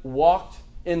God walked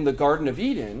in the Garden of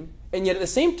Eden, and yet at the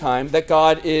same time that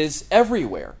God is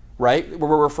everywhere, right? Where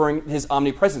we're referring his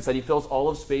omnipresence, that he fills all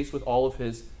of space with all of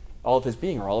his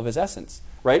being, or all of his essence,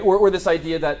 right? Or this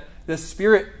idea that the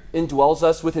Spirit indwells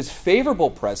us with his favorable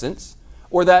presence,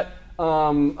 or that,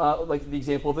 like the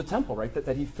example of the temple, right?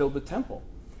 That he filled the temple.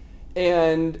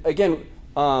 And again,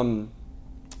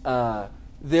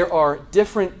 there are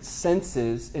different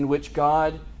senses in which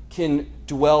God can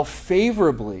dwell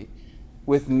favorably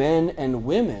with men and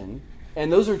women,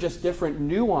 and those are just different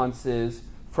nuances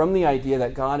from the idea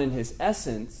that God in his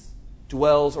essence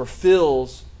dwells or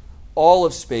fills all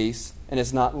of space and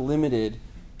is not limited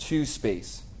to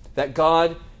space. That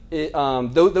God,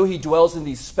 though he dwells in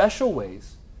these special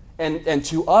ways, and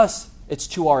to us it's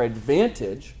to our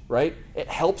advantage, right? It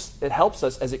helps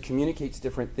us as it communicates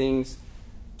different things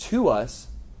to us,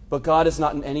 but God is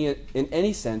not in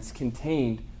any sense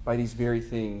contained by these very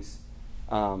things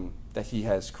that he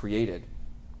has created.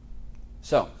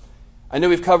 So, I know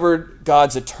we've covered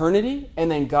God's eternity and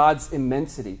then God's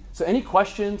immensity. So any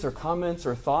questions or comments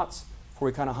or thoughts before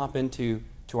we kind of hop into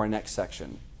our next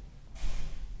section?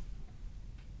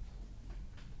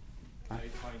 I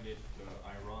find it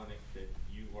ironic that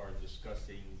you are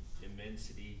discussing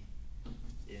immensity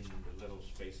in the little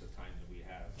space of time that we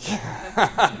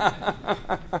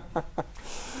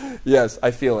have. Yes,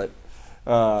 I feel it.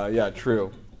 Yeah,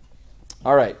 true.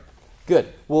 All right,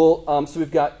 good. Well, so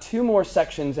we've got two more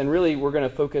sections, and really we're going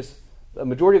to focus a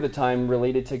majority of the time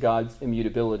related to God's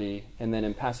immutability and then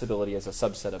impassibility as a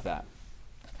subset of that.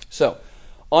 So,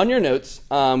 on your notes,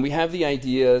 we have the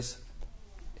ideas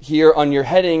here on your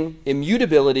heading,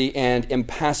 immutability and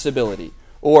impassibility,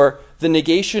 or the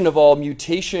negation of all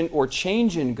mutation or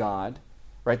change in God,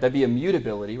 right? That'd be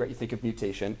immutability, right? You think of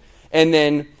mutation. And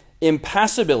then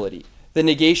impassibility, the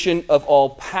negation of all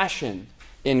passion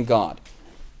in God.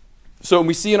 So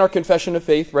we see in our confession of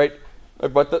faith, right,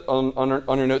 on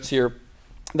our notes here,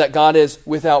 that God is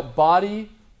without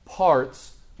body,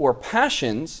 parts, or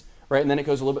passions, right? And then it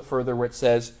goes a little bit further where it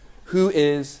says, who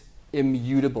is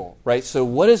immutable, right? So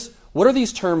what are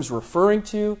these terms referring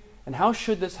to, and how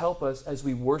should this help us as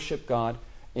we worship God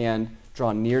and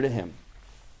draw near to him?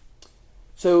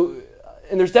 So,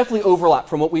 and there's definitely overlap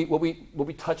from what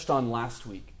we touched on last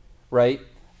week, right?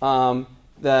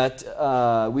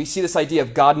 That we see this idea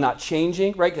of God not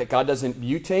changing, right? That God doesn't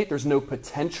mutate. There's no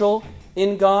potential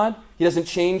in God. He doesn't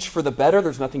change for the better.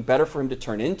 There's nothing better for him to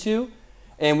turn into.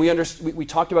 And we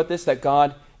talked about this, that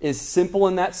God is simple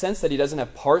in that sense, that he doesn't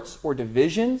have parts or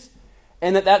divisions,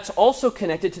 and that's also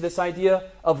connected to this idea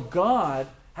of God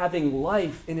having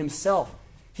life in himself.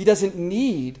 He doesn't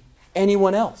need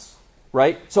anyone else,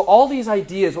 right? So all these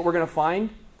ideas, what we're going to find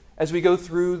as we go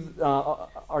through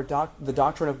the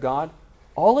doctrine of God,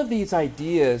 all of these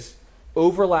ideas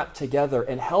overlap together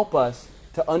and help us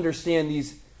to understand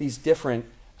these different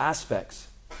aspects.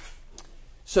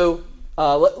 So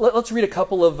let's read a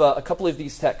couple of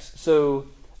these texts. So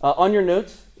on your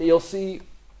notes, you'll see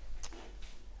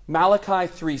Malachi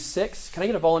 3:6. Can I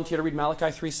get a volunteer to read Malachi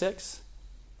 3:6?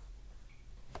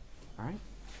 All right,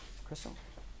 Crystal.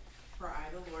 For I,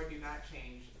 the Lord, do not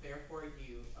change. Therefore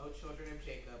you, O children of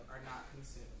Jacob, are not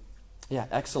consumed. Yeah,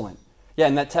 excellent. Yeah,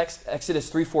 in that text, Exodus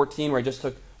 3:14, where I just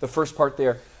took the first part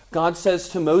there, God says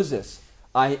to Moses,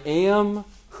 I am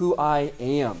who I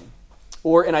am.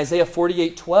 Or in Isaiah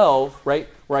 48:12, right,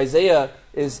 where Isaiah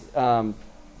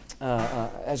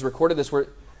has recorded this, where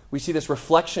we see this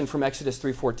reflection from Exodus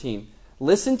 3:14.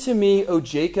 Listen to me, O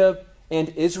Jacob and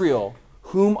Israel,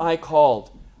 whom I called.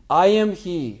 I am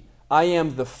he. I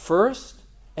am the first,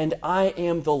 and I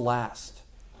am the last.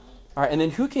 All right, and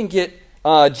then who can get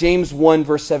James 1,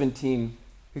 verse 17?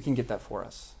 Who can get that for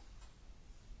us?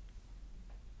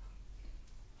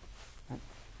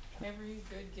 Every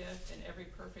good gift and every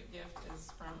perfect gift is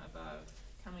from above,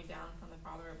 coming down from the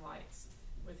Father of lights,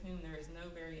 with whom there is no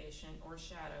variation or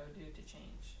shadow due to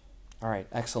change. All right,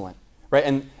 excellent. Right,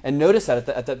 and notice that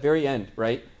at that very end,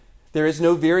 right? There is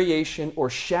no variation or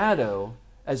shadow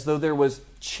as though there was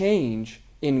change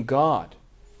in God,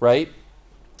 right?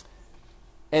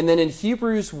 And then in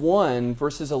Hebrews 1,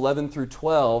 verses 11 through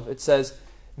 12, it says,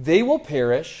 they will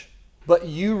perish, but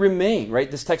you remain,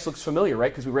 right? This text looks familiar,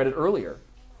 right? Because we read it earlier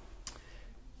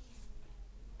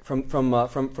from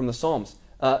the Psalms.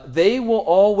 They will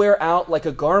all wear out like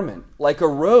a garment. Like a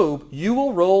robe, you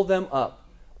will roll them up.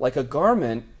 Like a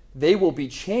garment, they will be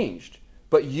changed.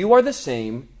 But you are the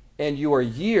same, and your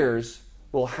years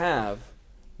will have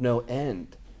no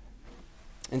end.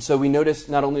 And so we notice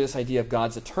not only this idea of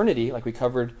God's eternity, like we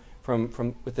covered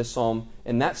from with this psalm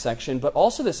in that section, but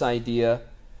also this idea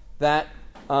that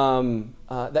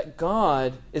that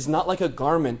God is not like a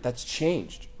garment that's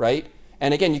changed, right?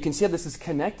 And again, you can see how this is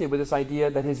connected with this idea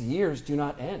that his years do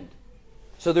not end.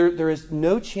 So there is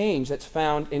no change that's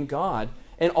found in God,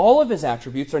 and all of his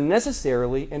attributes are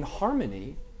necessarily in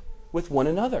harmony with one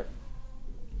another.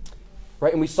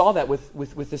 Right? And we saw that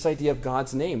with this idea of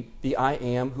God's name, the I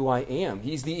am who I am.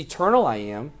 He's the eternal I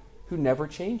am who never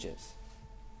changes.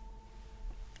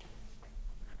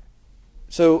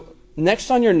 So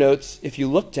next on your notes, if you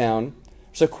look down,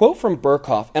 there's a quote from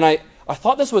Berkhoff, and I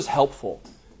thought this was helpful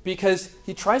because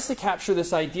he tries to capture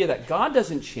this idea that God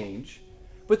doesn't change,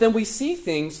 but then we see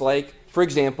things like, for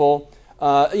example,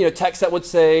 texts that would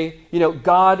say,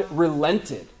 God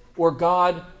relented, or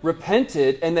God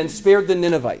repented and then spared the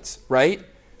Ninevites, right?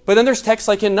 But then there's texts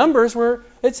like in Numbers where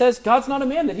it says, God's not a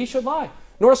man that he should lie,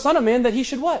 nor a son of man that he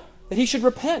should what? That he should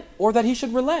repent, or that he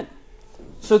should relent.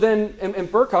 So then, and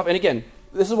Berkhoff, and again,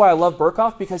 this is why I love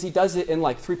Berkhoff, because he does it in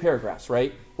like 3 paragraphs,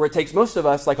 right? Where it takes most of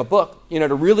us, like a book,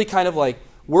 to really kind of like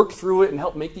work through it and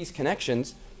help make these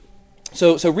connections.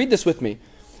 So read this with me,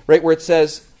 right? Where it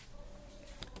says,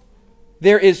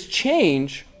 there is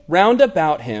change round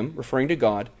about him, referring to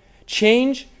God,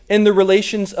 change in the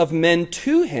relations of men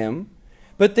to him,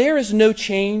 but there is no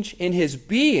change in his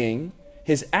being,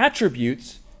 his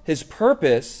attributes, his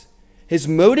purpose, his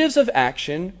motives of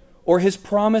action, or his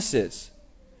promises.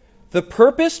 The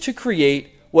purpose to create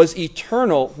was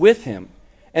eternal with him,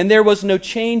 and there was no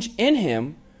change in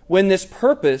him when this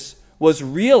purpose was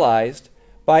realized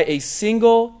by a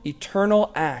single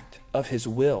eternal act of his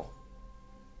will.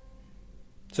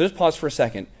 So just pause for a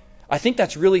second. I think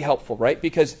that's really helpful, right?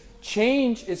 Because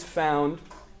change is found,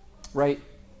 right,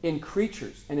 in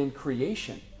creatures and in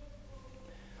creation.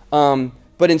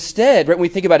 But instead, right, when we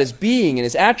think about his being and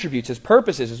his attributes, his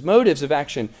purposes, his motives of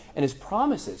action, and his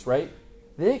promises, right,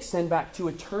 they extend back to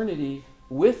eternity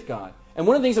with God. And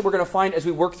one of the things that we're going to find as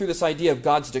we work through this idea of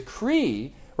God's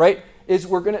decree, right, is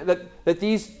that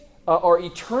these are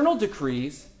eternal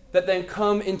decrees that then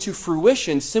come into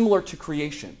fruition similar to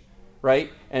creation,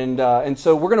 right? And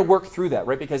so we're going to work through that,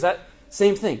 right, because that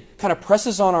same thing kind of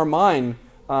presses on our mind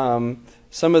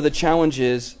some of the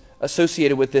challenges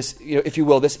associated with this, if you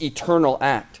will, this eternal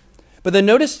act. But then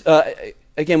notice,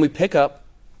 again, we pick up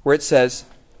where it says,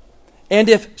 and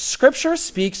if Scripture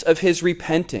speaks of his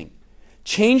repenting,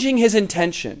 changing his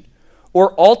intention,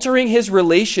 or altering his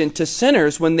relation to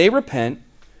sinners when they repent,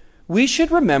 we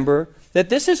should remember that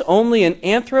this is only an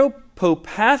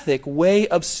anthropopathic way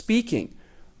of speaking.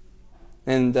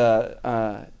 And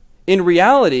in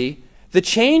reality, the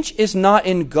change is not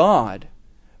in God,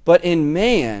 but in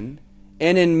man,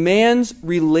 and in man's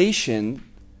relation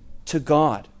to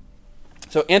God.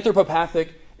 So anthropopathic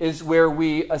is where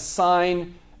we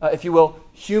assign, if you will,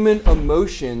 human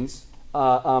emotions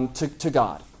to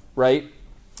God, right?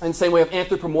 And the same way of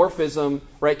anthropomorphism,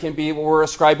 right, can be where we're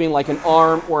ascribing like an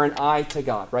arm or an eye to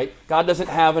God, right? God doesn't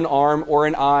have an arm or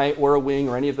an eye or a wing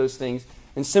or any of those things.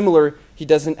 And similar, he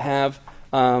doesn't have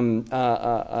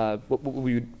what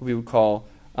we would call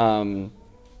some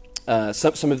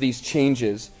of these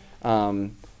changes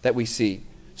that we see.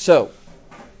 So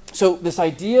this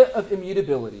idea of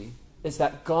immutability is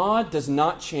that God does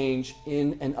not change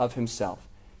in and of himself.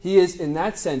 He is, in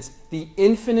that sense, the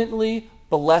infinitely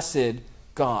blessed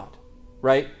God,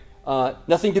 right?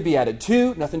 Nothing to be added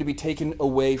to, nothing to be taken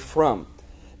away from.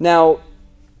 Now,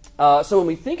 so when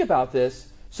we think about this,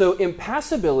 so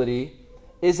impassibility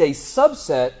is a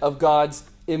subset of God's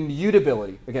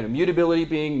immutability. Again, immutability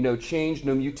being no change,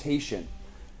 no mutation.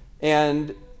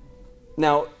 And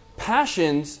now,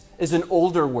 passions is an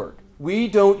older word. We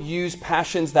don't use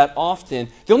passions that often.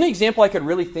 The only example I could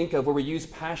really think of where we use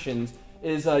passions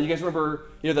is, you guys remember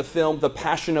the film The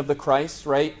Passion of the Christ,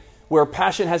 right? Where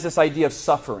passion has this idea of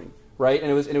suffering, right?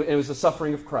 And it was the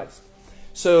suffering of Christ.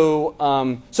 So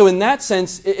in that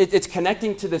sense, it's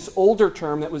connecting to this older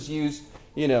term that was used,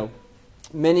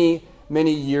 many,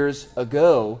 many years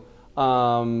ago.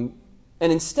 And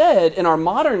instead, in our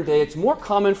modern day, it's more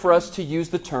common for us to use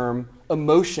the term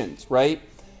emotions, right?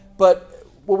 But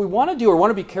what we want to do or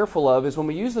want to be careful of is when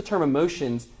we use the term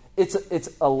emotions, it's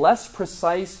a less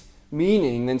precise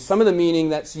meaning than some of the meaning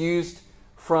that's used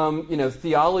from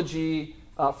theology,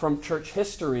 from church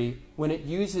history, when it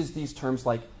uses these terms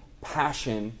like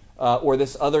passion or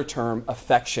this other term,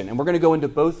 affection. And we're going to go into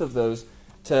both of those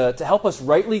to help us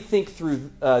rightly think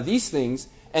through these things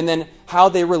and then how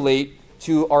they relate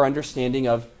to our understanding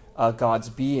of God's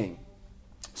being.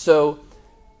 So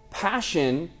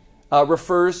passion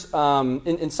refers,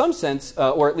 in some sense,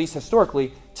 or at least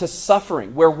historically, to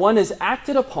suffering, where one is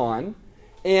acted upon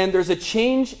and there's a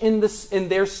change in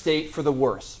their state for the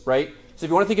worse, right? So if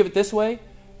you want to think of it this way,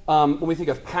 when we think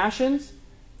of passions,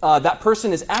 that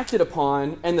person is acted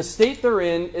upon and the state they're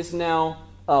in is now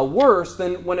worse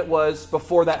than when it was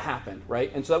before that happened,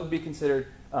 right? And so that would be considered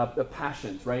the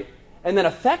passions, right? And then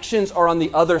affections are on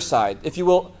the other side. If you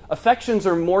will, affections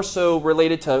are more so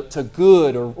related to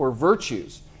good or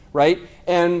virtues, right?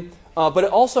 And but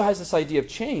it also has this idea of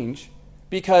change,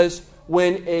 because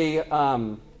when you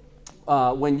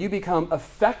become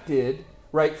affected,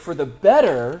 right, for the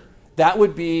better, that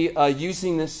would be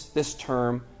using this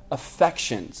term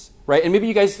affections, right? And maybe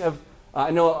you guys have,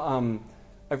 I know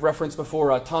I've referenced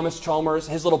before Thomas Chalmers,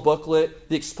 his little booklet,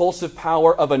 The Expulsive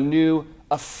Power of a New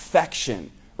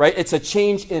Affection, right? It's a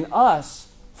change in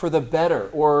us for the better.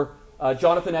 Or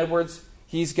Jonathan Edwards,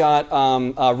 he's got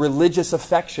Religious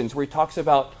Affections, where he talks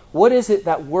about what is it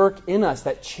that work in us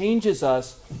that changes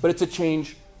us, but it's a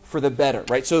change for the better,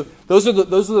 right? So those are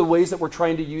the ways that we're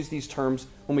trying to use these terms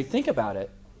when we think about it.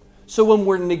 So when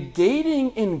we're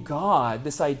negating in God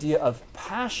this idea of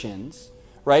passions,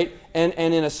 right, and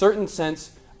in a certain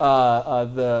sense,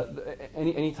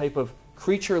 any type of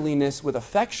creatureliness with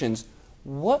affections,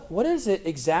 what is it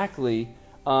exactly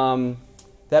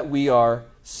that we are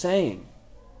saying,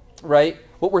 right?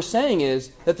 What we're saying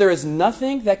is that there is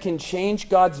nothing that can change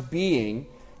God's being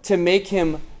to make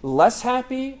him less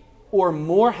happy or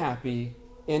more happy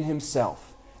in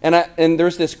himself. And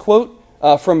there's this quote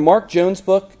from Mark Jones'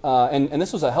 book, and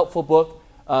this was a helpful book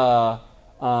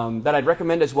that I'd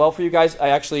recommend as well for you guys. I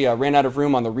actually ran out of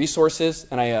room on the resources,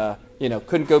 and I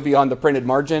couldn't go beyond the printed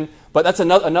margin. But that's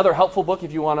another helpful book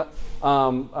if you want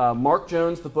to. Mark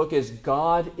Jones, the book is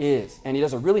God Is, and he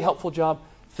does a really helpful job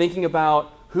thinking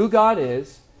about who God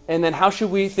is, and then how should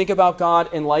we think about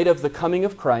God in light of the coming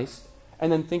of Christ,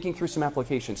 and then thinking through some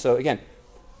applications. So again,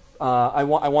 I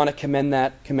want to commend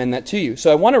that to you.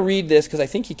 So I want to read this because I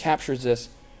think he captures this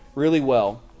really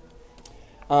well,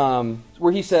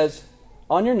 where he says,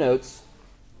 on your notes,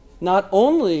 not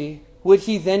only would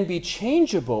he then be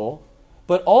changeable,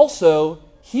 but also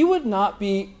he would not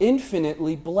be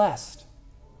infinitely blessed.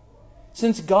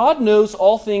 Since God knows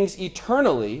all things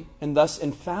eternally, and thus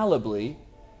infallibly,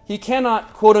 he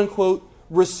cannot, quote unquote,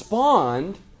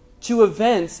 respond to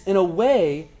events in a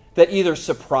way that either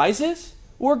surprises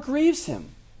or grieves him.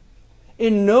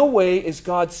 In no way is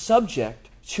God subject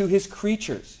to his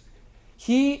creatures.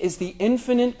 He is the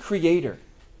infinite creator.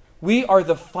 We are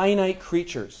the finite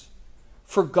creatures.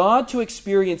 For God to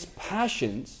experience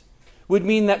passions would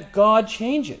mean that God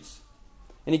changes.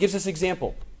 And he gives this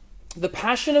example. The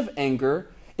passion of anger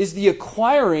is the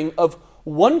acquiring of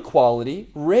one quality,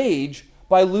 rage,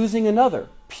 by losing another,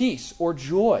 peace or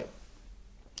joy.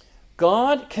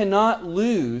 God cannot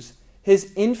lose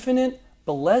his infinite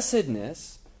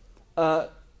blessedness.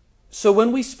 So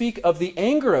when we speak of the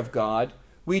anger of God,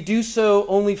 we do so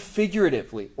only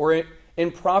figuratively or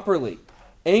improperly.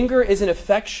 Anger is an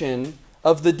affection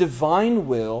of the divine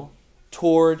will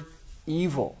toward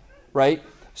evil, right?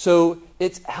 So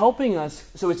it's helping us,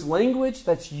 so it's language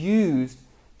that's used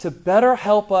to better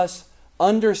help us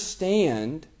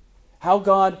understand how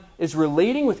God is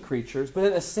relating with creatures, but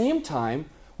at the same time,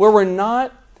 where we're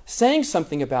not saying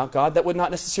something about God that would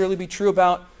not necessarily be true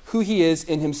about who he is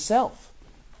in himself.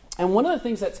 And one of the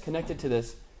things that's connected to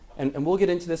this, and we'll get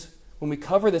into this when we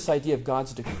cover this idea of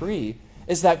God's decree,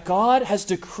 is that God has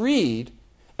decreed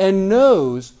and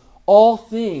knows all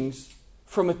things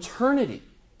from eternity.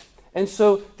 And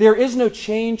so there is no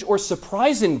change or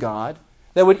surprise in God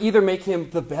that would either make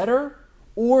him the better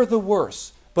or the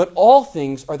worse. But all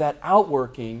things are that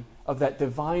outworking of that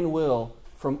divine will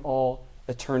from all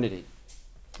eternity.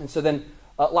 And so then,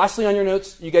 lastly on your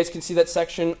notes, you guys can see that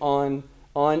section on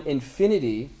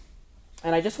infinity.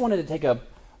 And I just wanted to take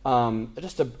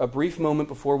a brief moment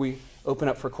before we open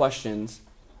up for questions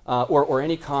or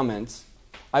any comments.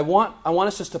 I want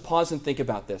us just to pause and think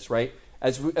about this, right?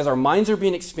 As our minds are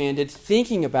being expanded,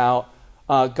 thinking about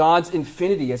God's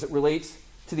infinity as it relates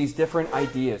to these different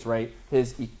ideas, right?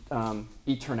 His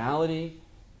eternality,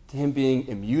 to him being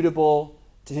immutable,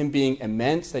 to him being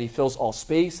immense, that he fills all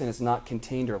space and is not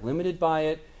contained or limited by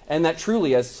it, and that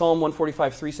truly, as Psalm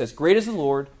 145:3 says, great is the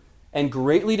Lord and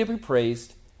greatly to be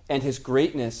praised, and his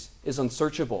greatness is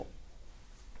unsearchable.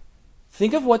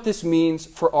 Think of what this means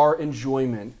for our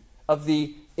enjoyment of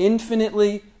the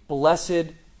infinitely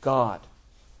blessed God.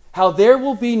 How there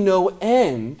will be no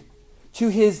end to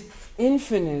his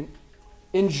infinite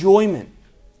enjoyment.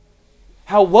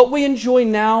 How what we enjoy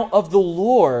now of the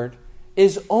Lord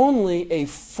is only a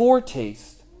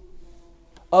foretaste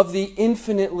of the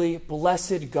infinitely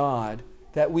blessed God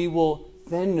that we will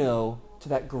then know to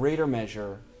that greater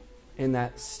measure in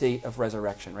that state of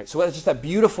resurrection, right? So it's just that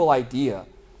beautiful idea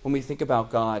when we think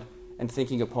about God and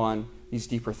thinking upon these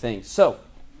deeper things. So,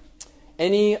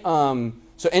 any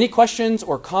questions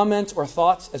or comments or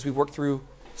thoughts as we work through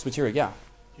this material? Yeah.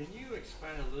 Can you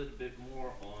expand a little bit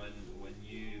more on when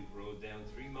you wrote down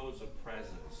 3 modes of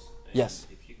presence? And yes.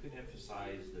 If you could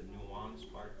emphasize the nuance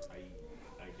part, I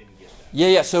didn't get that.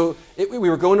 Yeah. So we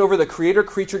were going over the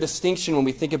creator-creature distinction when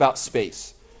we think about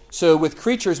space. So with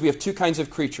creatures, we have 2 kinds of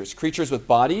creatures. Creatures with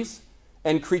bodies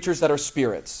and creatures that are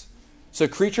spirits. So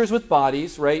creatures with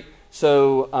bodies, right?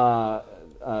 So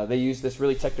they use this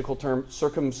really technical term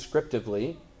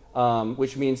circumscriptively,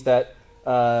 which means that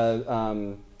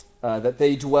that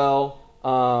they dwell,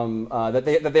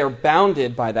 that they are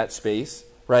bounded by that space,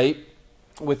 right?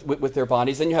 With their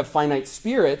bodies. Then you have finite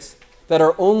spirits that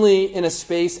are only in a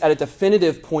space at a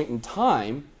definitive point in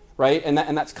time, right? And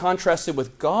that's contrasted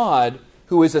with God,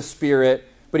 who is a spirit,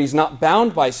 but he's not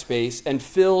bound by space and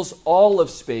fills all of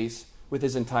space with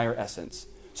his entire essence.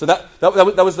 So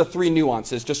that was the 3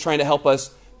 nuances, just trying to help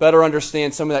us better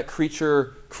understand some of that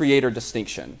creature-creator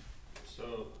distinction.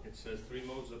 So it says 3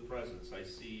 modes of presence. I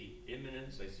see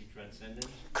immanence, I see transcendence.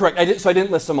 Correct. I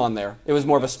didn't list them on there. It was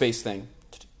more of a space thing.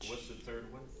 What's the third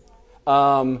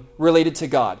one? Related to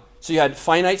God. So you had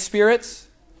finite spirits.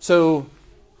 So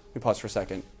let me pause for a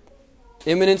second.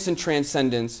 Immanence and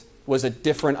transcendence was a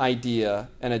different idea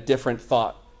and a different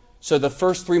thought. So the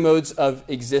first 3 modes of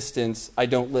existence I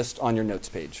don't list on your notes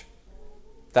page.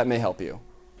 That may help you.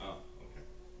 Oh,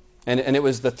 okay. And it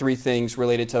was the 3 things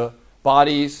related to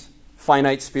bodies,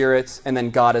 finite spirits, and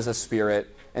then God as a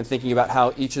spirit, and thinking about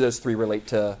how each of those 3 relate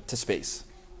to space.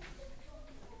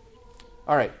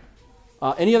 All right.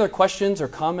 Any other questions or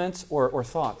comments or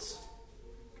thoughts?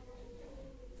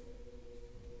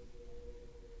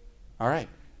 All right.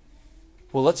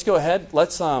 Well, let's go ahead. We'll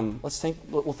thank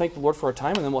the Lord for our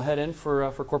time, and then we'll head in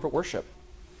for corporate worship.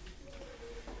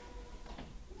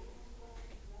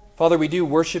 Father, we do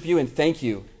worship you and thank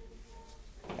you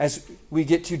as we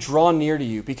get to draw near to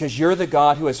you, because you're the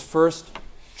God who has first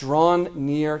drawn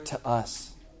near to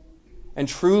us. And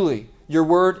truly, your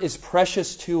word is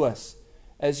precious to us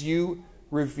as you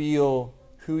reveal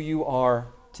who you are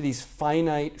to these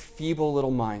finite, feeble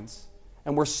little minds.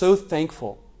 And we're so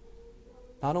thankful.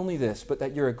 Not only this, but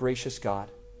that you're a gracious God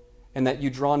and that you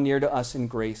draw near to us in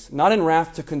grace, not in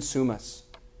wrath to consume us.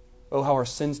 Oh, how our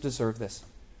sins deserve this.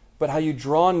 But how you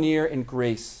draw near in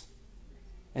grace.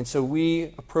 And so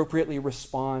we appropriately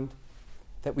respond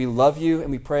that we love you, and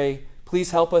we pray,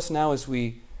 please help us now as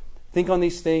we think on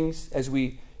these things, as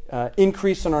we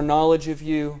increase on our knowledge of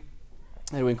you,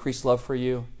 and we increase love for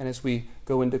you, and as we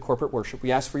go into corporate worship.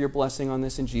 We ask for your blessing on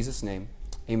this in Jesus' name.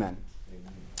 Amen.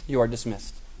 You are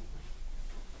dismissed.